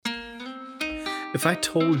If I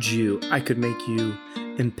told you I could make you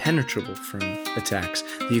impenetrable from attacks,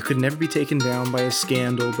 that you could never be taken down by a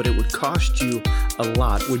scandal, but it would cost you a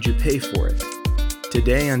lot, would you pay for it?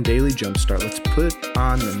 Today on Daily Jumpstart, let's put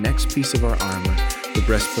on the next piece of our armor, the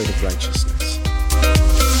breastplate of righteousness.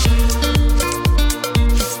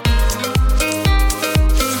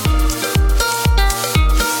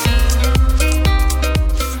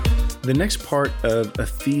 The next part of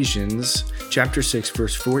Ephesians chapter 6,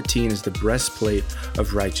 verse 14 is the breastplate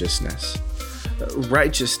of righteousness.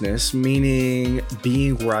 Righteousness meaning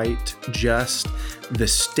being right, just, the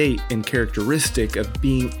state and characteristic of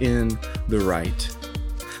being in the right.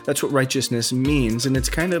 That's what righteousness means, and it's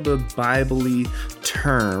kind of a Bible-y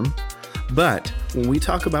term. But when we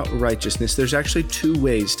talk about righteousness, there's actually two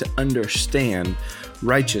ways to understand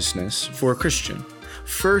righteousness for a Christian.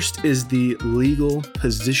 First is the legal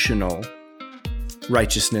positional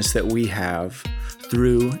righteousness that we have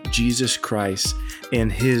through Jesus Christ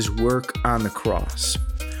and his work on the cross.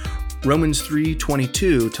 Romans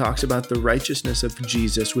 3:22 talks about the righteousness of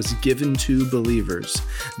Jesus was given to believers,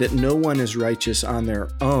 that no one is righteous on their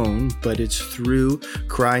own, but it's through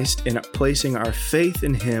Christ, and placing our faith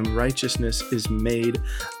in him, righteousness is made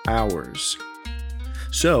ours.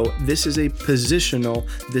 So this is a positional,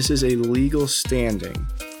 this is a legal standing.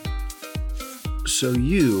 So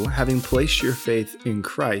you, having placed your faith in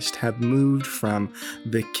Christ, have moved from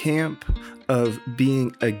the camp of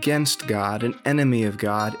being against God, an enemy of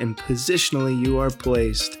God, and positionally you are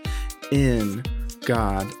placed in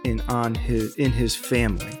God and in his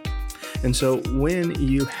family. And so when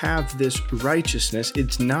you have this righteousness,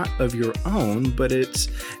 it's not of your own, but it's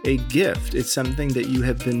a gift. It's something that you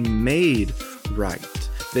have been made right.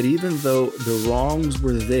 That even though the wrongs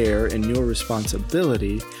were there and your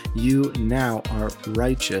responsibility, you now are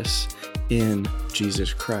righteous in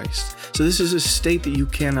Jesus Christ. So this is a state that you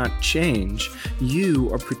cannot change. You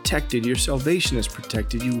are protected. Your salvation is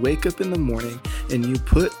protected. You wake up in the morning and you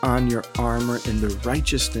put on your armor in the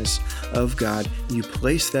righteousness of God. You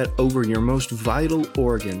place that over your most vital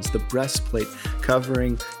organs, the breastplate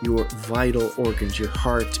covering your vital organs, your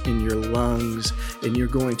heart and your lungs, and you're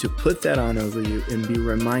going to put that on over you and be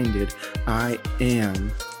reminded, I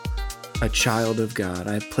am a child of God.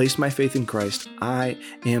 I have placed my faith in Christ. I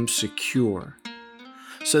am secure.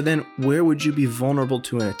 So then where would you be vulnerable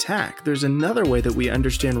to an attack? There's another way that we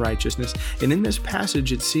understand righteousness. And in this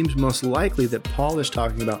passage, it seems most likely that Paul is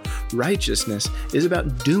talking about righteousness is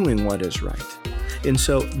about doing what is right. And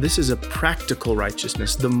so this is a practical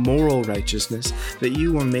righteousness, the moral righteousness, that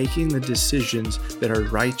you are making the decisions that are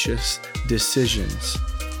righteous decisions.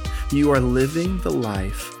 You are living the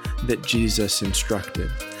life that Jesus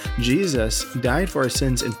instructed. Jesus died for our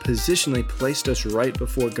sins and positionally placed us right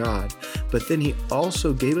before God, but then he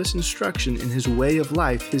also gave us instruction in his way of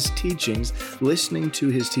life, his teachings, listening to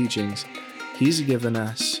his teachings. He's given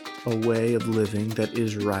us a way of living that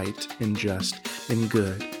is right and just and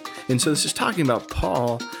good. And so this is talking about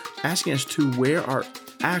Paul asking us to wear our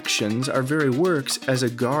actions, our very works, as a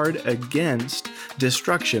guard against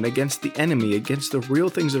destruction, against the enemy, against the real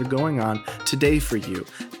things that are going on today for you.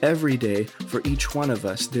 Every day for each one of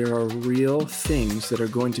us, there are real things that are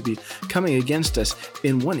going to be coming against us.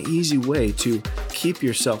 And one easy way to keep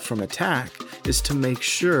yourself from attack is to make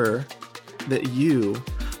sure that you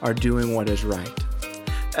are doing what is right.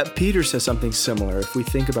 Peter says something similar. If we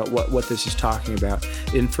think about what this is talking about,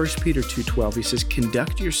 in 1 Peter 2:12, he says,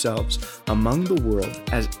 conduct yourselves among the world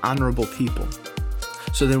as honorable people.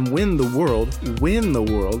 So then when the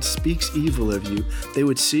world speaks evil of you, they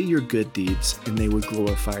would see your good deeds and they would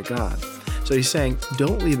glorify God. So he's saying,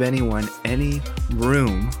 don't leave anyone any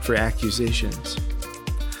room for accusations.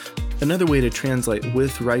 Another way to translate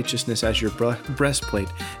with righteousness as your breastplate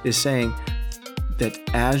is saying that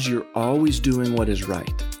as you're always doing what is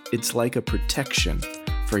right, it's like a protection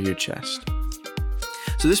for your chest.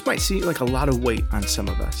 So this might seem like a lot of weight on some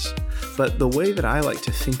of us, but the way that I like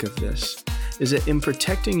to think of this is that in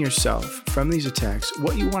protecting yourself from these attacks,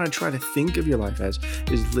 what you want to try to think of your life as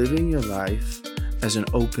is living your life as an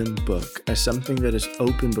open book, as something that is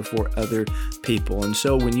open before other people. And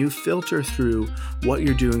so when you filter through what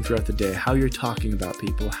you're doing throughout the day, how you're talking about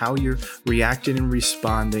people, how you're reacting and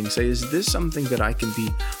responding, say, is this something that I can be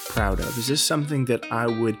proud of? Is this something that I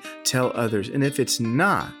would tell others? And if it's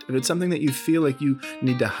not, if it's something that you feel like you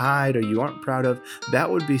need to hide or you aren't proud of, that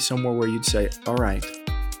would be somewhere where you'd say, all right,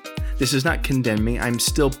 this does not condemn me. I'm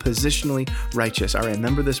still positionally righteous. I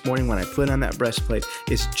remember this morning when I put on that breastplate,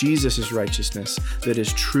 it's Jesus' righteousness that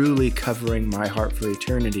is truly covering my heart for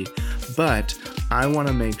eternity. But I want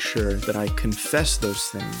to make sure that I confess those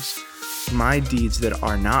things my deeds that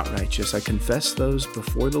are not righteous. I confess those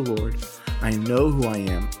before the Lord. I know who I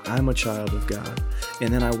am. I'm a child of God.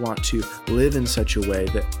 And then I want to live in such a way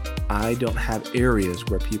that I don't have areas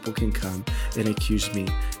where people can come and accuse me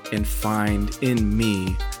and find in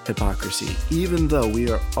me hypocrisy. Even though we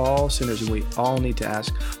are all sinners and we all need to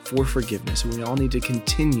ask for forgiveness, and we all need to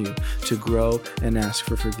continue to grow and ask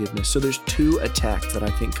for forgiveness. So there's two attacks that I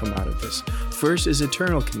think come out of this. First is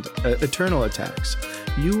eternal attacks.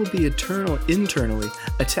 You will be internally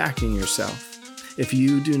attacking yourself if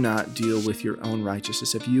you do not deal with your own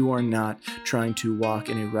righteousness, if you are not trying to walk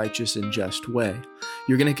in a righteous and just way.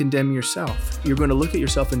 You're going to condemn yourself. You're going to look at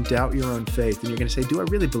yourself and doubt your own faith. And you're going to say, do I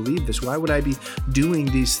really believe this? Why would I be doing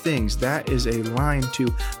these things? That is a line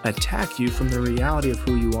to attack you from the reality of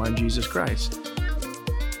who you are in Jesus Christ.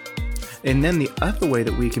 And then the other way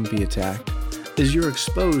that we can be attacked is you're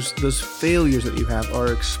exposed. Those failures that you have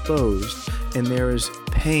are exposed, and there is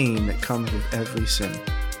pain that comes with every sin.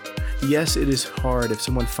 Yes, it is hard if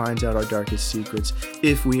someone finds out our darkest secrets,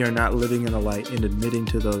 if we are not living in the light and admitting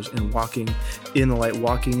to those and walking in the light,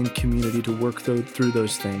 walking in community to work through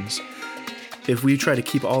those things. If we try to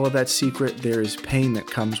keep all of that secret, there is pain that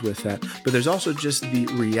comes with that. But there's also just the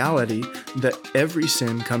reality that every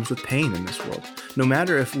sin comes with pain in this world. No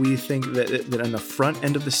matter if we think that on the front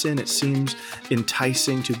end of the sin, it seems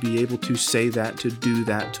enticing to be able to say that, to do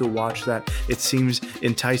that, to watch that. It seems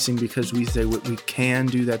enticing because we say we can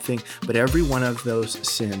do that thing. But every one of those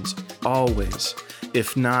sins, always,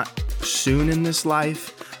 if not soon in this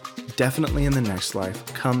life, definitely in the next life,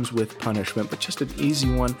 comes with punishment. But just an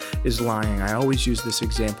easy one is lying. I always use this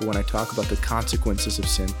example when I talk about the consequences of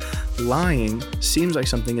sin. Lying seems like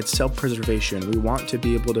something, it's self-preservation. We want to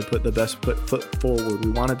be able to put the best foot forward.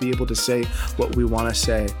 We want to be able to say what we want to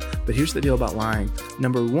say. But here's the deal about lying.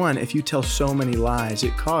 Number one, if you tell so many lies,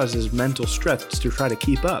 it causes mental stress to try to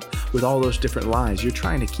keep up with all those different lies. You're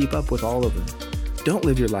trying to keep up with all of them. Don't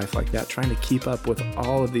live your life like that, trying to keep up with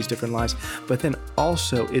all of these different lies. But then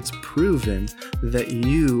also, it's proven that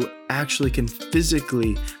you actually can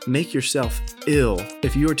physically make yourself ill.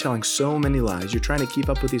 If you are telling so many lies, you're trying to keep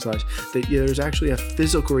up with these lies, that there's actually a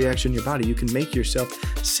physical reaction in your body. You can make yourself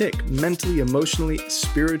sick, mentally, emotionally,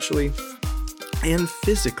 spiritually, and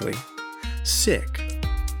physically sick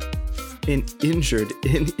and injured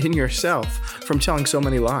in yourself from telling so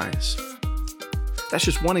many lies. That's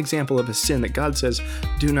just one example of a sin that God says,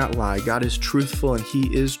 do not lie. God is truthful and He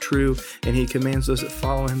is true, and He commands those that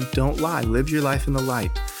follow Him, don't lie. Live your life in the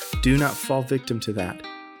light. Do not fall victim to that.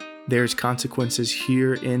 There's consequences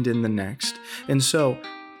here and in the next. And so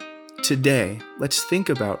today, let's think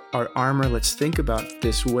about our armor. Let's think about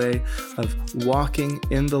this way of walking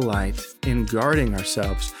in the light and guarding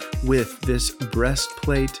ourselves with this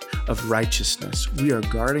breastplate of righteousness. We are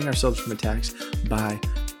guarding ourselves from attacks by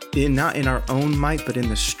not in our own might, but in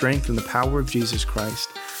the strength and the power of Jesus Christ,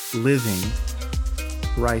 living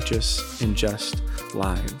righteous and just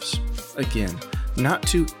lives. Again, not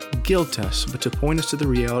to guilt us, but to point us to the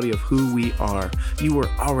reality of who we are. You were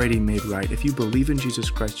already made right. If you believe in Jesus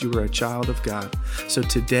Christ, you are a child of God. So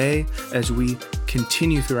today, as we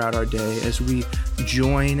continue throughout our day, as we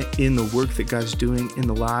join in the work that God's doing in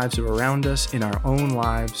the lives of around us, in our own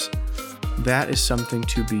lives, that is something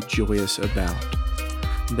to be joyous about.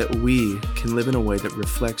 That we can live in a way that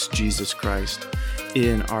reflects Jesus Christ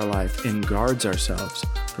in our life and guards ourselves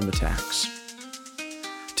from attacks.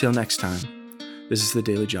 Till next time, this is the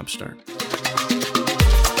Daily Jumpstart.